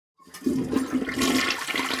Well,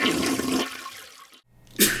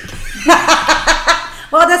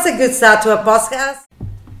 that's a good start to a podcast.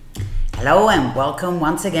 Hello and welcome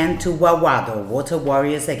once again to Wawado, Water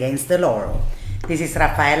Warriors Against the Laurel. This is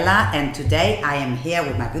Rafaela and today I am here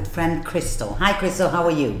with my good friend Crystal. Hi Crystal, how are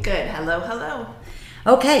you? Good, hello.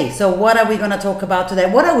 Okay, so what are we going to talk about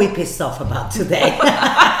today? What are we pissed off about today?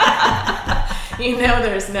 You know,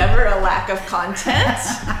 there's never a lack of content.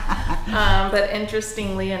 But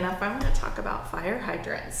interestingly enough, I want to talk about fire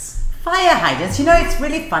hydrants. Fire hydrants, you know, it's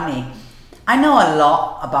really funny. I know a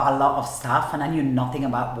lot about a lot of stuff and I knew nothing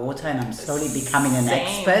about water and I'm slowly becoming an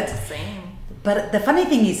expert. Same. But the funny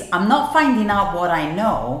thing is, I'm not finding out what I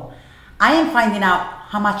know. I am finding out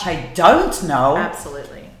how much I don't know.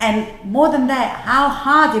 Absolutely. And more than that, how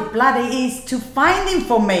hard it bloody is to find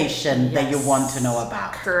information that you want to know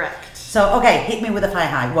about. Correct. So, okay, hit me with a fire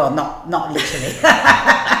hydrant. Well, not literally.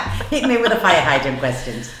 Hit me with a fire hydrant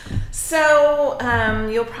questions. So,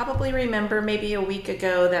 you'll probably remember maybe a week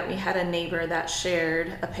ago that we had a neighbor that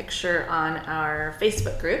shared a picture on our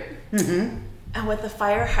Facebook group with a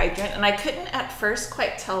fire hydrant. And I couldn't at first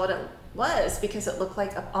quite tell what it was because it looked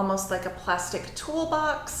like almost like a plastic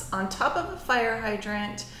toolbox on top of a fire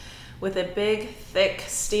hydrant with a big, thick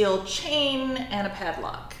steel chain and a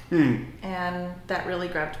padlock. And that really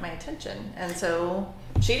grabbed my attention. And so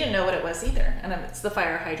she didn't know what it was either. And it's the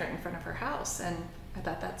fire hydrant in front of her house. And I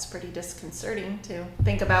thought that's pretty disconcerting to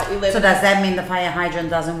think about. So does that mean the fire hydrant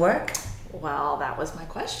doesn't work? Well, that was my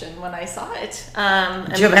question when I saw it.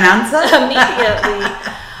 Do you have an answer? Immediately.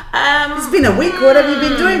 It's been a week. What have you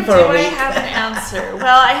been doing for a week? Do I have an answer?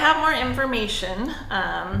 Well, I have more information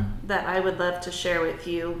that I would love to share with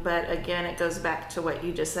you. But again, it goes back to what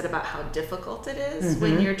you just said about how difficult it is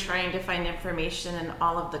when you're trying to find information in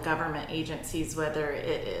all of the government agencies, whether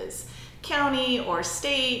it is county or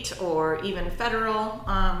state or even federal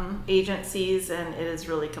agencies, and it is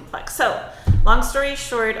really complex. So, long story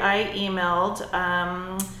short, I emailed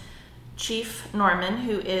Chief Norman,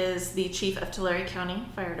 who is the chief of Tulare County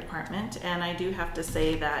Fire Department, and I do have to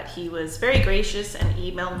say that he was very gracious and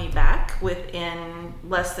emailed me back within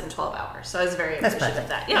less than 12 hours. So I was very appreciative of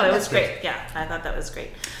that. Yeah, it was great. Yeah, I thought that was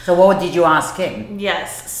great. So what did you ask him?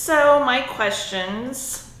 Yes. So my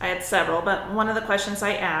questions, I had several, but one of the questions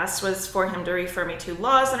I asked was for him to refer me to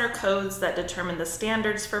laws and or codes that determine the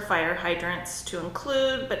standards for fire hydrants to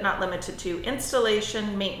include, but not limited to,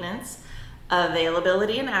 installation, maintenance,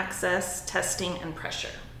 availability and access, testing, and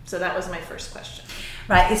pressure. So that was my first question.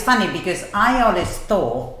 Right, it's funny because I always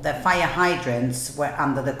thought that fire hydrants were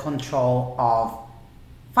under the control of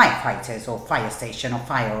firefighters or fire station or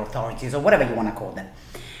fire authorities or whatever you want to call them.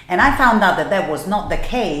 And I found out that was not the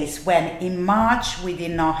case when in March we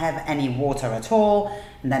did not have any water at all,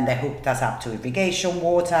 and then they hooked us up to irrigation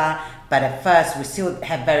water, but at first we still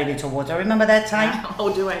had very little water. Remember that time?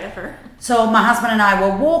 Oh, do I ever? So my husband and I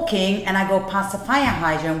were walking and I go past a fire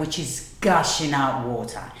hydrant which is gushing out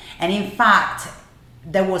water. And in fact,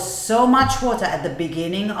 there was so much water at the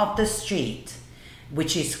beginning of the street,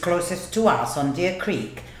 which is closest to us on Deer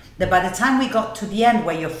Creek, that by the time we got to the end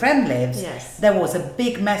where your friend lives, there was a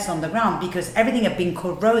big mess on the ground because everything had been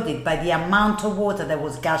corroded by the amount of water that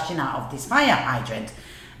was gushing out of this fire hydrant.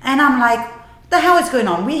 And I'm like, the hell is going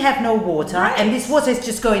on? We have no water and this water is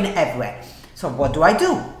just going everywhere. So what do?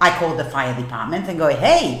 I called the fire department and go,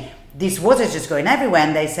 hey, this water is just going everywhere.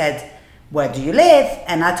 And they said, where do you live?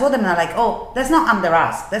 And I told them, and they're like, oh, that's not under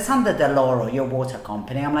us. That's under the Laurel, your water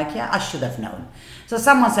company. I'm like, yeah, I should have known. So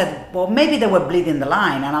someone said, well, maybe they were bleeding the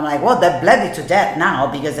line. And I'm like, well, they're bled it to death now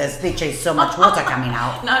because there's literally so much water coming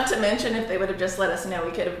out. Not to mention, if they would have just let us know,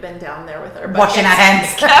 we could have been down there with our buckets. Washing our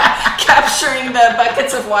hands. Capturing the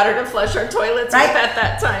buckets of water to flush our toilets with at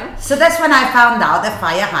that time. So that's when I found out that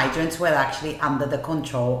fire hydrants were actually under the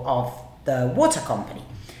control of the water company.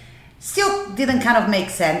 Still didn't kind of make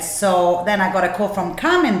sense. So then I got a call from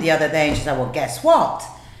Carmen the other day and she said, well, guess what?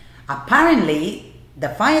 Apparently, the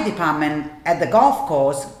fire department at the golf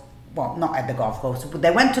course, well, not at the golf course, but they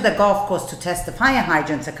went to the golf course to test the fire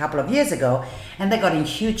hydrants a couple of years ago and they got in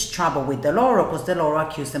huge trouble with the Laurel because the Laurel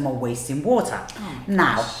accused them of wasting water.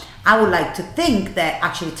 Now, I would like to think that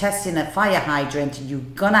actually testing a fire hydrant, you're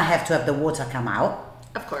gonna have to have the water come out.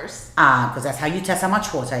 Of course. Because that's how you test how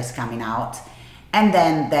much water is coming out. And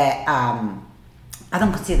then I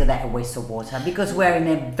don't consider that a waste of water because we're in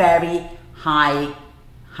a very high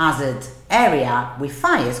hazard area with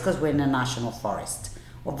fires because we're in a national forest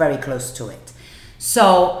or very close to it.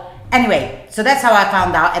 So anyway, so that's how I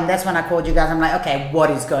found out, and that's when I called you guys. I'm like, okay,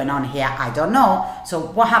 what is going on here? I don't know. So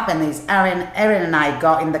what happened is Erin and I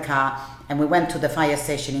got in the car and we went to the fire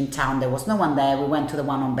station in town. There was no one there. We went to the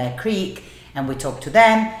one on Bear Creek and we talked to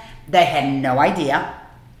them. They had no idea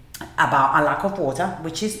about a lack of water,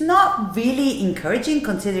 which is not really encouraging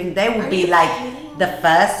considering they would be like the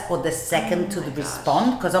first or the second to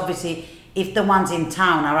respond, because obviously if the ones in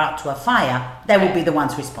town are out to a fire, they will be the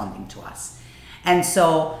ones responding to us. And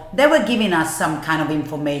so they were giving us some kind of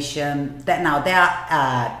information that now they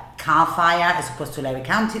are Cal Fire as opposed to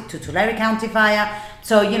Tulare County Fire.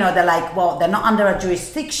 So, they're like, well, they're not under a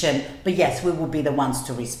jurisdiction, but yes, we will be the ones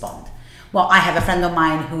to respond. Well, I have a friend of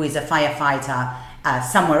mine who is a firefighter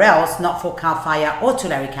somewhere else, not for Cal Fire or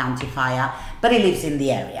Tulare County Fire, but he lives in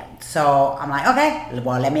the area. So I'm like, okay,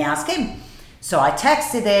 well, let me ask him. So I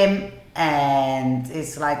texted him and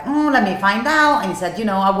it's like, let me find out. And he said,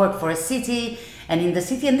 I work for a city, and in the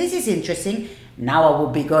city, and this is interesting, now I will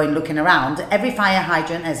be looking around, every fire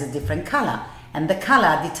hydrant has a different color, and the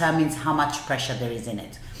color determines how much pressure there is in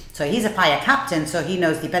it. So he's a fire captain, so he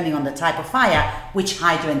knows, depending on the type of fire, which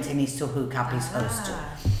hydrant he needs to hook up his hose to.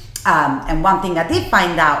 And one thing I did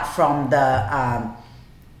find out from the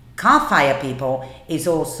Cal Fire people is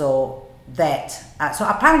also that, so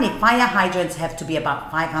apparently fire hydrants have to be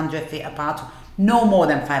about 500 feet apart, no more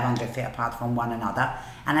than 500 feet apart from one another.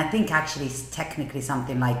 And I think actually it's technically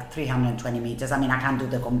something like 320 meters. I mean, I can't do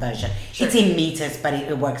the conversion. Sure. It's in meters, but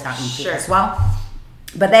it works out in feet as well.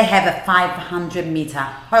 But they have a 500 meter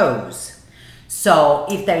hose. So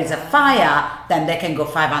if there is a fire, then they can go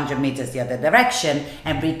 500 meters the other direction.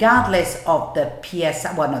 And regardless of the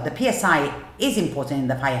PSI, the PSI is important in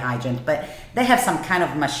the fire hydrant, but they have some kind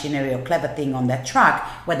of machinery or clever thing on their truck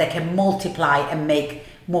where they can multiply and make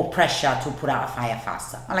more pressure to put out a fire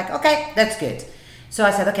faster. I'm like, okay, that's good. So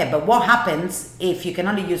I said, okay, but what happens if you can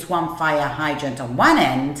only use one fire hydrant on one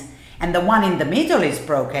end and the one in the middle is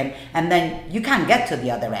broken, and then you can't get to the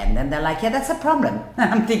other end? And they're like, yeah, that's a problem.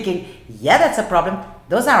 And I'm thinking, yeah, that's a problem.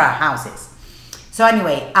 Those are our houses. So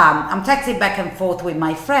anyway, I'm texting back and forth with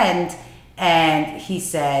my friend, and he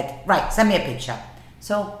said, right, send me a picture.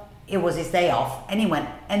 So it was his day off, and he went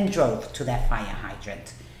and drove to that fire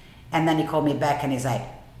hydrant. And then he called me back and he's like,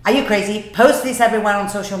 are you crazy? Post this everywhere on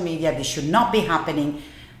social media. This should not be happening.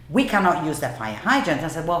 We cannot use that fire hydrant. I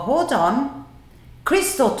said, well, hold on.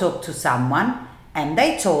 Crystal talked to someone and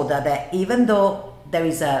they told her that even though there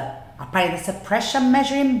is apparently it's a pressure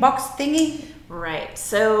measuring box thingy. Right.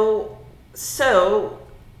 So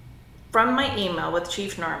from my email with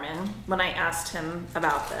Chief Norman, when I asked him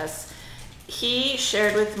about this, he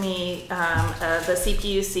shared with me the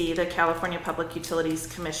CPUC, the California Public Utilities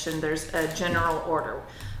Commission. There's a general order,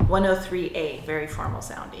 103A, very formal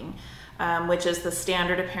sounding, which is the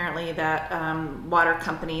standard apparently that water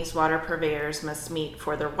companies, water purveyors must meet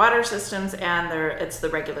for their water systems, and it's the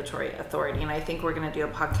regulatory authority. And I think we're going to do a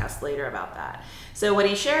podcast later about that. So what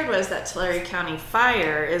he shared was that Tulare County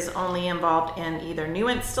Fire is only involved in either new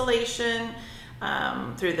installation,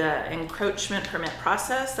 through the encroachment permit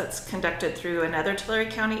process that's conducted through another Tulare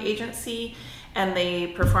County agency, and they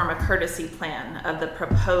perform a courtesy plan of the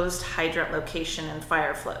proposed hydrant location and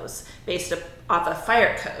fire flows based off a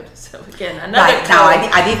fire code. So again, another code. Now,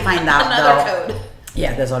 I did find out another code.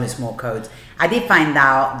 Yeah, there's only small codes. I did find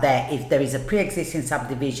out that if there is a pre-existing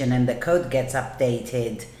subdivision and the code gets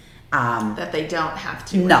updated, that they don't have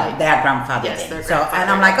to. No, they are grandfathered in. They're so, grandfathered. and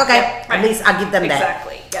I'm like, okay, Yep, right. At least I'll give them that.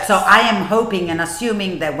 Exactly. Yes. So I am hoping and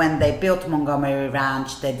assuming that when they built Montgomery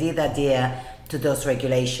Ranch, they did adhere to those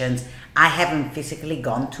regulations. I haven't physically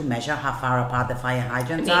gone to measure how far apart the fire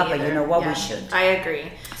hydrants are, but you know what, we should. I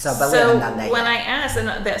agree. So, but we haven't done that when yet. I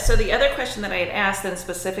asked, so the other question that I had asked then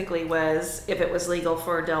specifically was if it was legal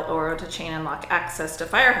for Del Oro to chain and lock access to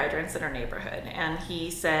fire hydrants in our neighborhood. And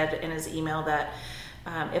he said in his email that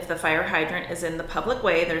if the fire hydrant is in the public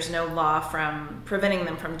way, there's no law from preventing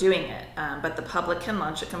them from doing it. But the public can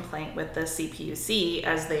launch a complaint with the CPUC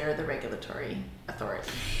as they are the regulatory authority.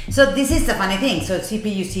 So this is the funny thing. So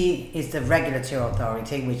CPUC is the regulatory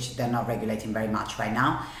authority, which they're not regulating very much right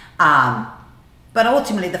now. But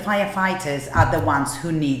ultimately, the firefighters are the ones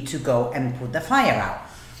who need to go and put the fire out.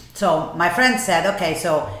 So my friend said, okay,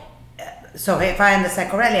 so if I understand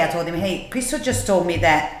correctly, I told him, hey, Crystal just told me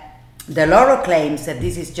that Del Oro claims that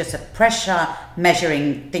this is just a pressure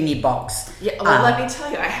measuring thingy box. Yeah, well, let me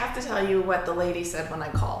tell you, I have to tell you what the lady said when I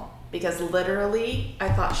called, because literally I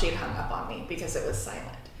thought she had hung up on me because it was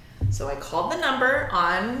silent. So I called the number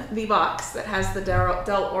on the box that has the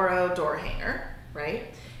Del Oro door hanger, right?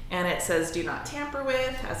 And it says do not tamper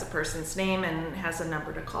with, has a person's name, and has a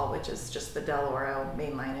number to call, which is just the Del Oro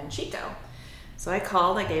main line in Chico. So I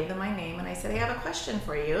called, I gave them my name, and I said, hey, I have a question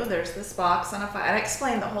for you. There's this box on a fire. And I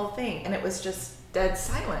explained the whole thing, and it was just dead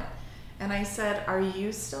silent. And I said, are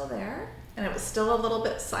you still there? And it was still a little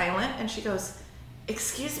bit silent. And she goes,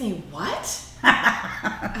 excuse me, what?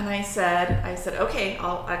 And I said, okay,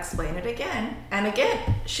 I'll explain it again. And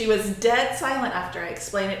again, she was dead silent after I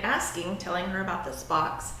explained it, telling her about this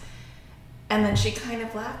box. And then she kind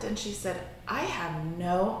of laughed and she said, I have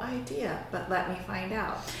no idea, but let me find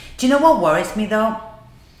out. Do you know what worries me though?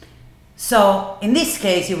 So in this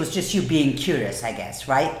case, it was just you being curious, I guess,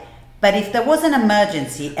 right? But if there was an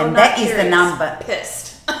emergency and that is the number,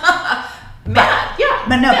 pissed, mad, yeah.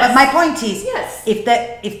 But no, but my point is, yes, if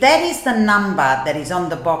that is the number that is on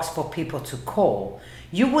the box for people to call,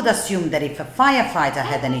 you would assume that if a firefighter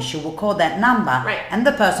had an issue, would call that number, right, and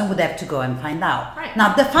the person would have to go and find out. Right.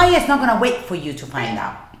 Now, the fire is not going to wait for you to find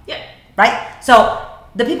out. Yeah. Right? So,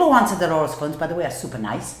 the people who answer the Laurel's phones, by the way, are super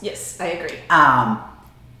nice. Yes, I agree.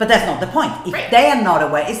 But that's not the point. If right, they are not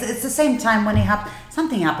aware, it's the same time when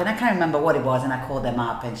something happened, I can't remember what it was, and I called them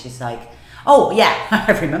up, and she's like, oh, yeah,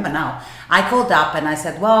 I remember now. I called up, and I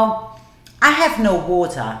said, well, I have no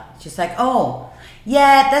water. She's like, oh,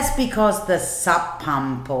 yeah, that's because the sub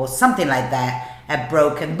pump or something like that, a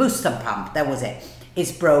broken booster pump, that was it,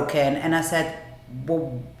 is broken. And I said,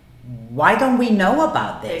 well, why don't we know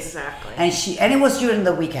about this? Exactly. And it was during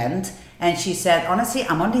the weekend, and she said, honestly,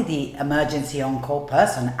 I'm only the emergency on-call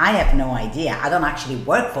person. I have no idea. I don't actually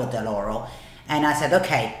work for the Laurel. And I said,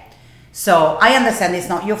 okay, so I understand it's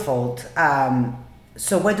not your fault.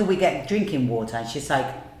 So where do we get drinking water? And she's like,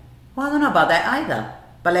 well, I don't know about that either.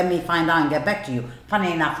 But let me find out and get back to you.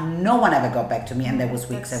 Funny enough, no one ever got back to me, and there was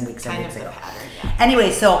weeks and weeks and weeks ago. Pattern, yeah.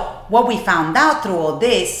 Anyway, so what we found out through all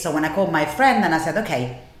this, so when I called my friend and I said,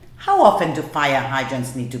 okay, how often do fire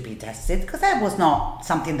hydrants need to be tested? Because that was not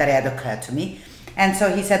something that had occurred to me. And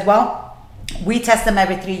so he said, well, we test them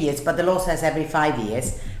every 3 years, but the law says every 5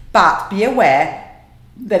 years. But be aware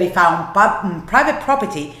that if on private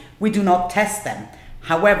property, we do not test them.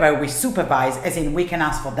 However, we supervise, as in we can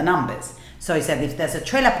ask for the numbers. So he said, if there's a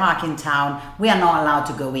trailer park in town, we are not allowed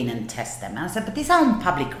to go in and test them. And I said, but these are on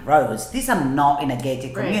public roads. These are not in a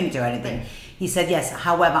gated community or anything. Right. He said, yes,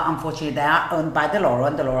 however, unfortunately, they are owned by the Laurel,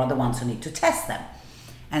 and the Laurel are the ones who need to test them.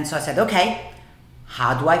 And so I said, okay,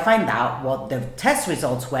 how do I find out what the test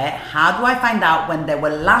results were? How do I find out when they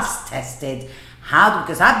were last tested?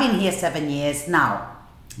 Because I've been here 7 years now.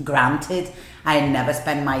 Granted, I never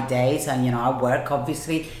spend my days, and I work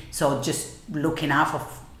obviously, so just looking out for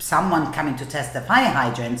someone coming to test the fire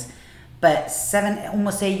hydrants. But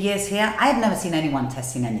almost 8 years here, I had never seen anyone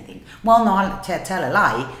testing anything. Well, no, I'll tell a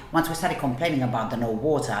lie. Once we started complaining about the no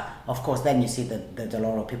water, of course, then you see the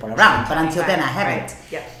Laurel people around. But until then, I haven't.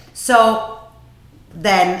 Right. Yeah. So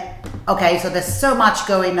then, okay, so there's so much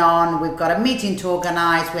going on. We've got a meeting to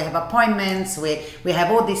organize. We have appointments. We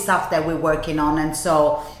have all this stuff that we're working on. And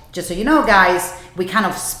so, just so you know, guys, we kind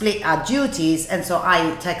of split our duties. And so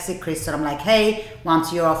I texted Chris and I'm like, hey,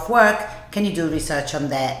 once you're off work, can you do research on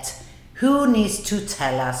that? Who needs to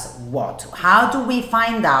tell us what? How do we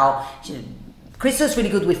find out? Crystal's really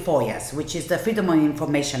good with FOIAs, which is the Freedom of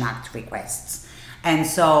Information Act requests. And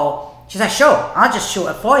so she's like, sure, I'll just shoot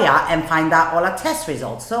a FOIA and find out all our test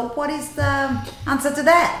results. So what is the answer to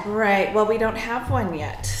that? Right. Well, we don't have one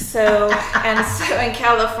yet. So in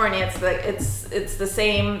California, it's the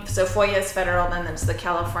same. So FOIA is federal, then there's the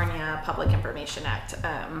California Public Information Act.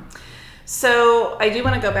 So I do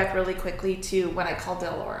want to go back really quickly to when I called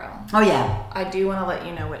Del Laurel. Oh, yeah. I do want to let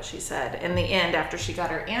you know what she said. In the end, after she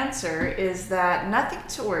got her answer, is that nothing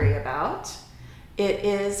to worry about. It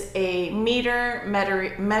is a meter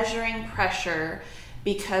measuring pressure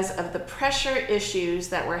because of the pressure issues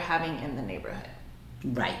that we're having in the neighborhood.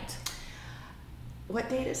 Right. What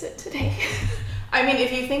date is it today? I mean,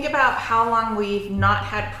 if you think about how long we've not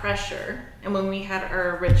had pressure, and when we had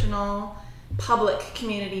our original public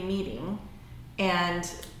community meeting,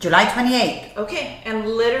 and July 28th. Okay, and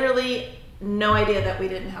literally no idea that we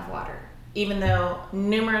didn't have water, even though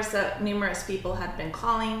numerous people had been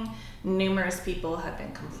calling, numerous people had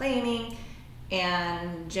been complaining,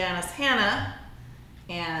 and Janice Hanna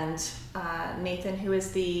and Nathan, who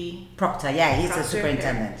is the Proctor, yeah, he's the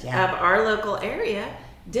superintendent, of our local area,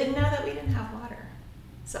 didn't know that we didn't have water.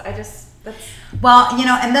 So well,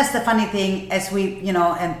 and that's the funny thing, as we,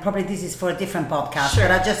 and probably this is for a different podcast, sure,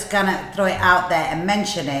 but I just gonna throw it out there and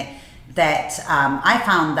mention it, that I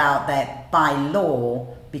found out that by law,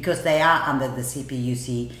 because they are under the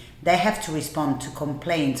CPUC, they have to respond to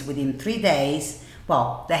complaints within 3 days.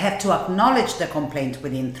 Well, they have to acknowledge the complaint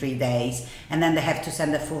within 3 days, and then they have to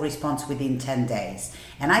send a full response within 10 days.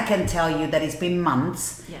 And I can tell you that it's been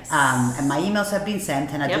months, yes, and my emails have been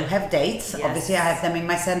sent, and I do have dates. Yes. Obviously, I have them in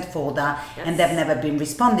my sent folder, yes, and they've never been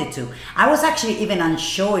responded to. I was actually even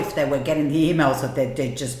unsure if they were getting the emails or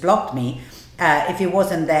they just blocked me. If it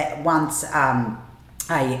wasn't that once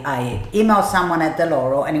I emailed someone at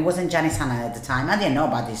Deloro, and it wasn't Janice Hanna at the time. I didn't know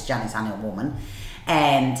about this Janice Hanna woman.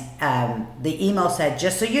 And the email said,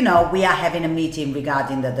 just so you know, we are having a meeting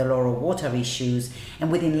regarding the Deloro water issues.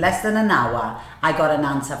 And within less than an hour, I got an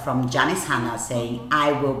answer from Janice Hanna saying,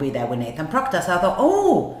 I will be there with Nathan Proctor. So I thought,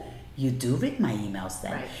 oh, you do read my emails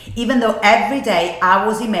then. Right. Even though every day I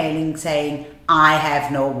was emailing saying, I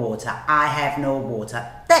have no water, I have no water.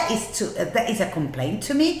 That is a complaint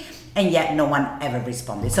to me. And yet no one ever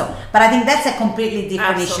responded. So, but I think that's a completely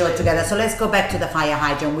different issue altogether. So let's go back to the fire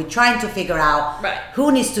hydrant. We're trying to figure out who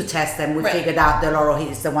needs to test them. We figured out Deloro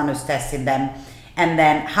is the one who's testing them. And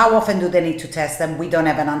then how often do they need to test them? We don't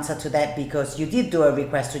have an answer to that because you did do a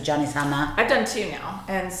request to Janice Hanna. I've done 2 now.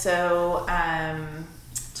 And so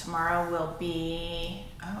tomorrow will be,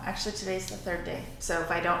 actually today's the 3rd day. So if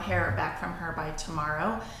I don't hear back from her by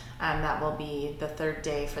tomorrow, that will be the 3rd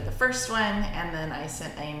day for the first one, and then I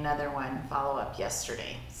sent another one follow-up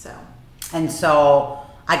yesterday. And so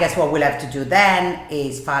I guess what we'll have to do then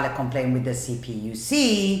is file a complaint with the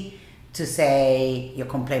CPUC to say your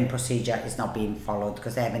complaint procedure is not being followed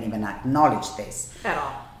because they haven't even acknowledged this. At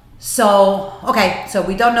all. So, okay, so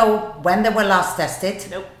we don't know when they were last tested.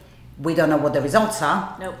 Nope. We don't know what the results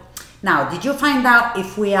are. Nope. Now, did you find out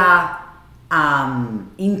if we are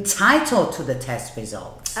entitled to the test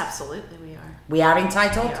results? Absolutely, we are. We are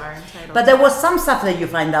entitled? We are entitled. But there was some stuff that you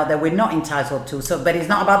find out that we're not entitled to. So, but it's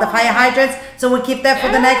not about the fire hydrants. So we'll keep that for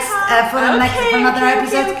the next, for another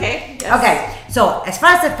episode. Okay. Yes. Okay. So as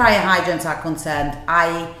far as the fire hydrants are concerned,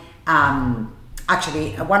 I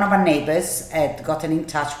actually one of our neighbors had gotten in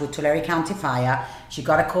touch with Tulare County Fire. She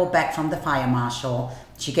got a call back from the fire marshal.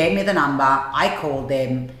 She gave me the number. I called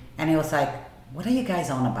him, and he was like, what are you guys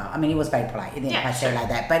on about? I mean, he was very polite. He didn't quite say it like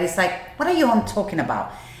that. But it's like, what are you on talking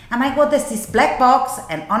about? I'm like, well, there's this black box.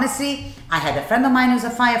 And honestly, I had a friend of mine who's a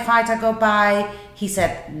firefighter go by. He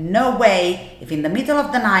said, no way. If in the middle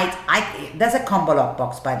of the night, there's a combo lock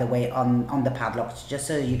box, by the way, on the padlocks, just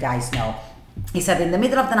so you guys know. He said, in the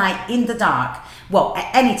middle of the night, in the dark, well,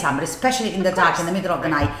 at any time, but especially in the dark, in the middle of the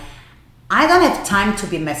night, I don't have time to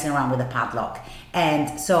be messing around with a padlock.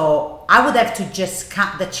 And so I would have to just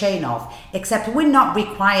cut the chain off, except we're not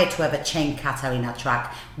required to have a chain cutter in our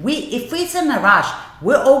truck. If it's in a rush,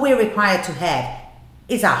 all we're required to have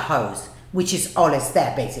is our hose, which is always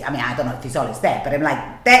there, basically. I mean, I don't know if it's always there, but I'm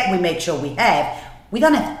like, that we make sure we have. We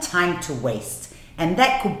don't have time to waste. And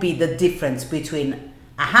that could be the difference between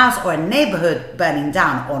a house or a neighborhood burning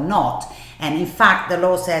down or not. And in fact, the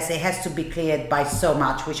law says it has to be cleared by so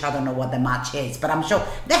much, which I don't know what the much is, but I'm sure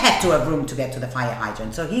they have to have room to get to the fire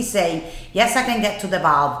hydrant. So he's saying, yes, I can get to the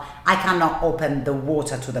valve. I cannot open the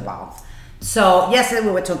water to the valve. So yesterday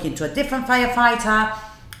we were talking to a different firefighter,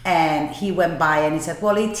 and he went by and he said,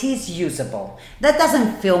 well, it is usable. That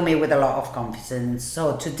doesn't fill me with a lot of confidence.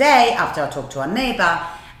 So today, after I talked to our neighbor,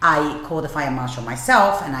 I called the fire marshal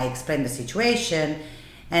myself and I explained the situation.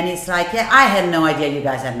 And it's like, yeah, I had no idea you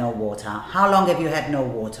guys had no water. How long have you had no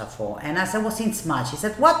water for? And I said, well, since March. He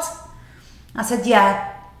said, what? I said,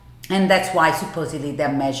 yeah. And that's why supposedly they're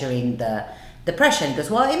measuring the pressure. He goes,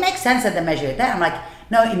 well, it makes sense that they measure it there. I'm like,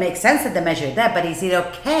 no, it makes sense that they measure it there, but is it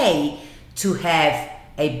okay to have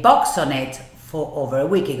a box on it for over a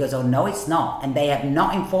week? He goes, oh, no, it's not. And they have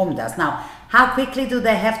not informed us. Now, how quickly do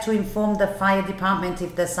they have to inform the fire department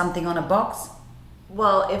if there's something on a box?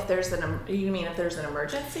 Well, if there's you mean if there's an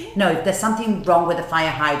emergency? No, if there's something wrong with the fire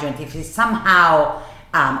hydrant, if it's somehow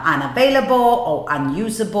unavailable or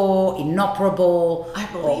unusable, inoperable, I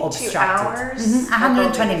believe or obstructed. 2 hours.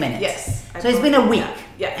 120 minutes. Yes. So it's been a week.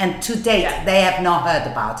 Yeah. And to date, they have not heard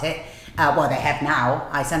about it. Well, they have now.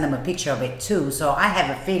 I sent them a picture of it too. So I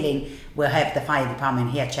have a feeling we'll have the fire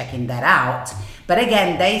department here checking that out. But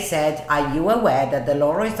again, they said, are you aware that the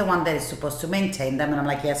Deloro is the one that is supposed to maintain them? And I'm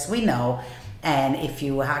like, yes, we know. And if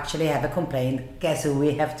you actually have a complaint, guess who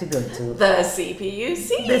we have to go to? The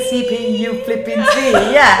CPUC. The CPU flipping C,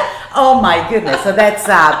 yeah. Oh my goodness. So that's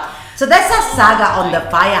a saga on the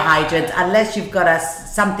fire hydrant, unless you've got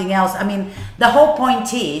something else. I mean, the whole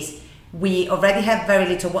point is we already have very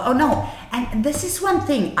little. Oh no, and this is one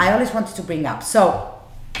thing I always wanted to bring up. So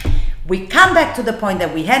we come back to the point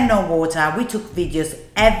that we had no water. We took videos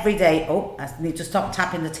every day. Oh, I need to stop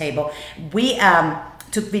tapping the table. We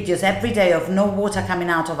took videos every day of no water coming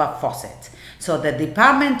out of our faucet. So the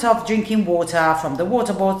Department of Drinking Water from the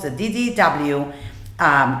water boards, the DDW,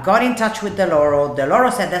 got in touch with Deloro.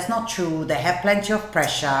 Deloro said that's not true. They have plenty of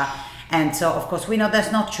pressure. And so, of course, we know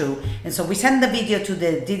that's not true. And so we sent the video to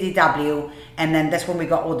the DDW, and then that's when we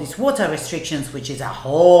got all these water restrictions, which is a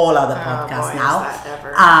whole other podcast now. Is that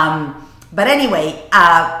ever. But anyway,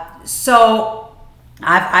 so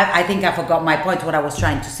I think I forgot my point, what I was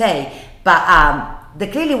trying to say, but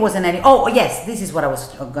there clearly wasn't any. Oh yes, this is what I was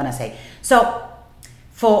gonna say. So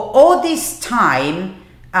for all this time,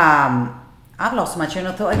 I've lost my train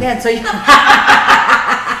of thought again. So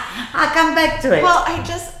I'll come back to it. Well,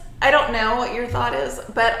 I don't know what your thought is,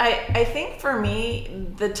 but I think for me,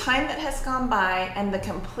 the time that has gone by and the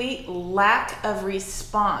complete lack of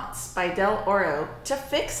response by Del Oro to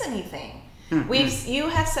fix anything. Mm-hmm. You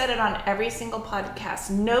have said it on every single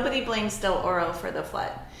podcast. Nobody blames Del Oro for the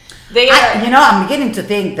flood. I'm beginning to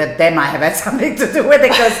think that they might have had something to do with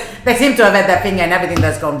it, because they seem to have had their finger in everything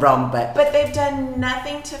that's gone wrong. But they've done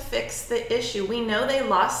nothing to fix the issue. We know they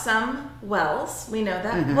lost some wells. We know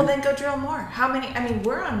that. Mm-hmm. Well, then go drill more. How many? I mean,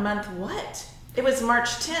 we're on month what? It was March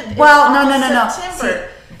 10th. Well, no. See,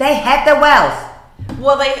 they had the wells.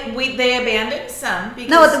 Well, they abandoned some because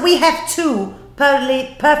no, we have two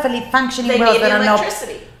perfectly functioning wells that are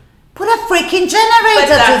electricity. Put a freaking generator to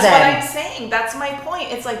them. That's what I'm saying. That's my point.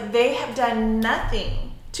 It's like they have done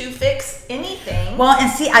nothing to fix anything. Well, and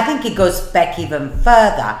see, I think it goes back even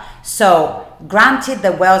further. So, granted,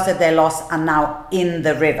 the wells that they lost are now in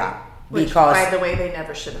the river. Which, because, by the way, they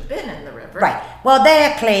never should have been in the river. Right. Well, they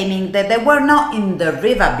are claiming that they were not in the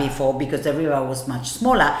river before because the river was much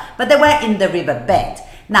smaller, but they were in the river bed.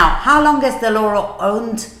 Now, how long has Del Oro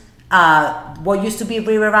owned what used to be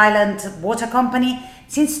River Island Water Company?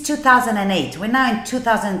 Since 2008. We're now in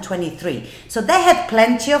 2023. So they had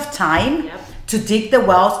plenty of time to dig the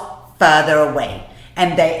wells further away.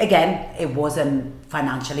 And it wasn't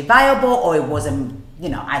financially viable, or it wasn't,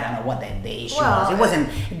 I don't know what the issue was. It wasn't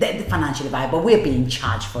financially viable. We're being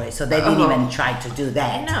charged for it. So they didn't even try to do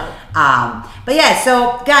that. No. But yeah,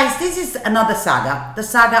 so guys, this is another saga. The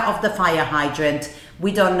saga of the fire hydrant.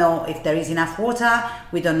 We don't know if there is enough water.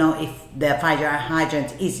 We don't know if the fire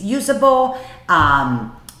hydrant is usable.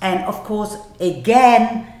 And of course,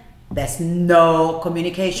 again, there's no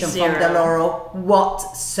communication from Del Oro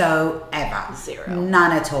whatsoever. Zero.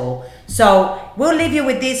 None at all. So we'll leave you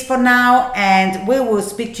with this for now, and we will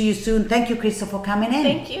speak to you soon. Thank you, Crystal, for coming in.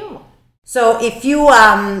 Thank you. So if you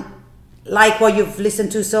like what you've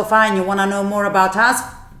listened to so far and you want to know more about us,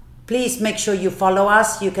 please make sure you follow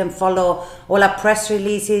us. You can follow all our press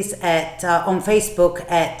releases on Facebook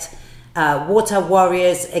at Water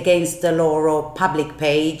Warriors Against Del Oro public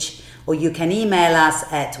page, or you can email us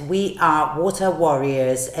at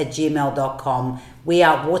wearewaterwarriors@gmail.com. We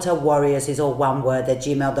Are Water Warriors is all one word at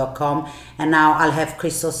gmail.com. And now I'll have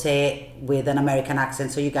Crystal say it with an American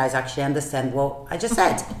accent so you guys actually understand what I just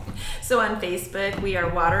said. So on Facebook, we are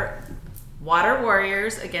Water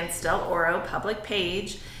Warriors Against Del Oro public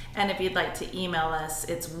page. And if you'd like to email us,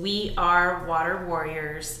 it's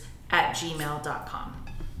wearewaterwarriors@gmail.com.